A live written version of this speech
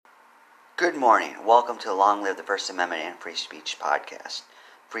Good morning. Welcome to Long Live the First Amendment and Free Speech podcast.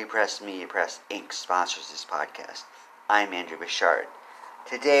 Free Press Media Press Inc. sponsors this podcast. I'm Andrew Bouchard.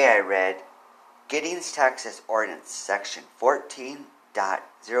 Today I read Giddings, Texas Ordinance Section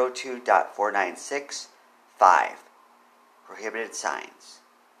 14.02.496.5 Prohibited Signs.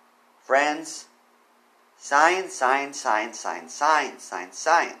 Friends, signs.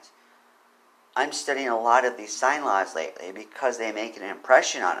 I'm studying a lot of these sign laws lately because they make an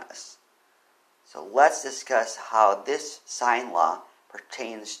impression on us. So let's discuss how this sign law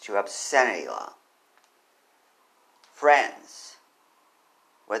pertains to obscenity law. Friends,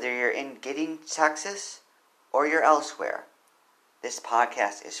 whether you're in Giddings, Texas, or you're elsewhere, this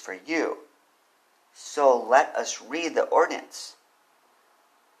podcast is for you. So let us read the ordinance.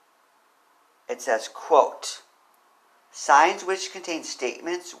 It says, quote, signs which contain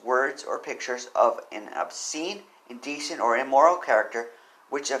statements, words, or pictures of an obscene, indecent, or immoral character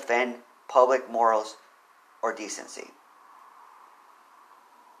which offend public morals or decency.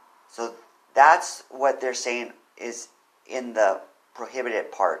 So that's what they're saying is in the prohibited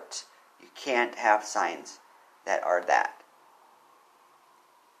part. You can't have signs that are that.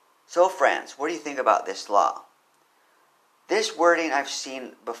 So friends, what do you think about this law? This wording I've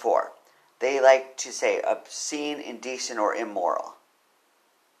seen before. They like to say obscene, indecent, or immoral.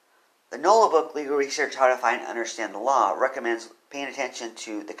 The NOLA book, Legal Research, How to Find and Understand the Law, recommends paying attention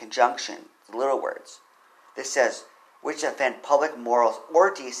to the conjunction, the little words. This says, which offend public morals or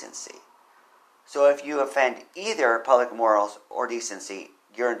decency. So if you offend either public morals or decency,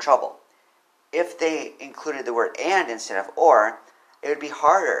 you're in trouble. If they included the word and instead of or, it would be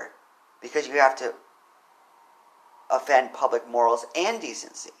harder because you have to offend public morals and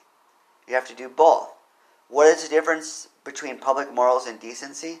decency. You have to do both. What is the difference between public morals and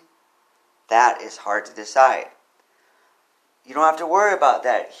decency? That is hard to decide. You don't have to worry about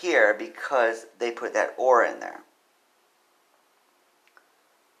that here because they put that or in there.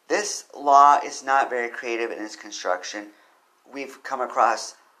 This law is not very creative in its construction. We've come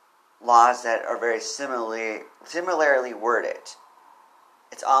across laws that are very similarly worded.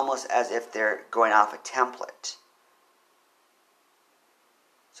 It's almost as if they're going off a template.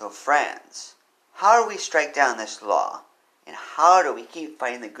 So friends, how do we strike down this law? And how do we keep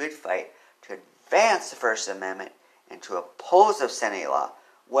fighting the good fight to advance the First Amendment and to oppose obscenity law,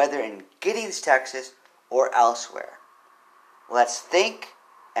 whether in Giddings, Texas, or elsewhere? Let's think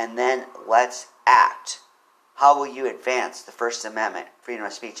and then let's act. How will you advance the First Amendment, freedom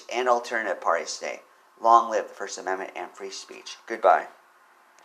of speech, and alternative parties today? Long live the First Amendment and free speech. Goodbye.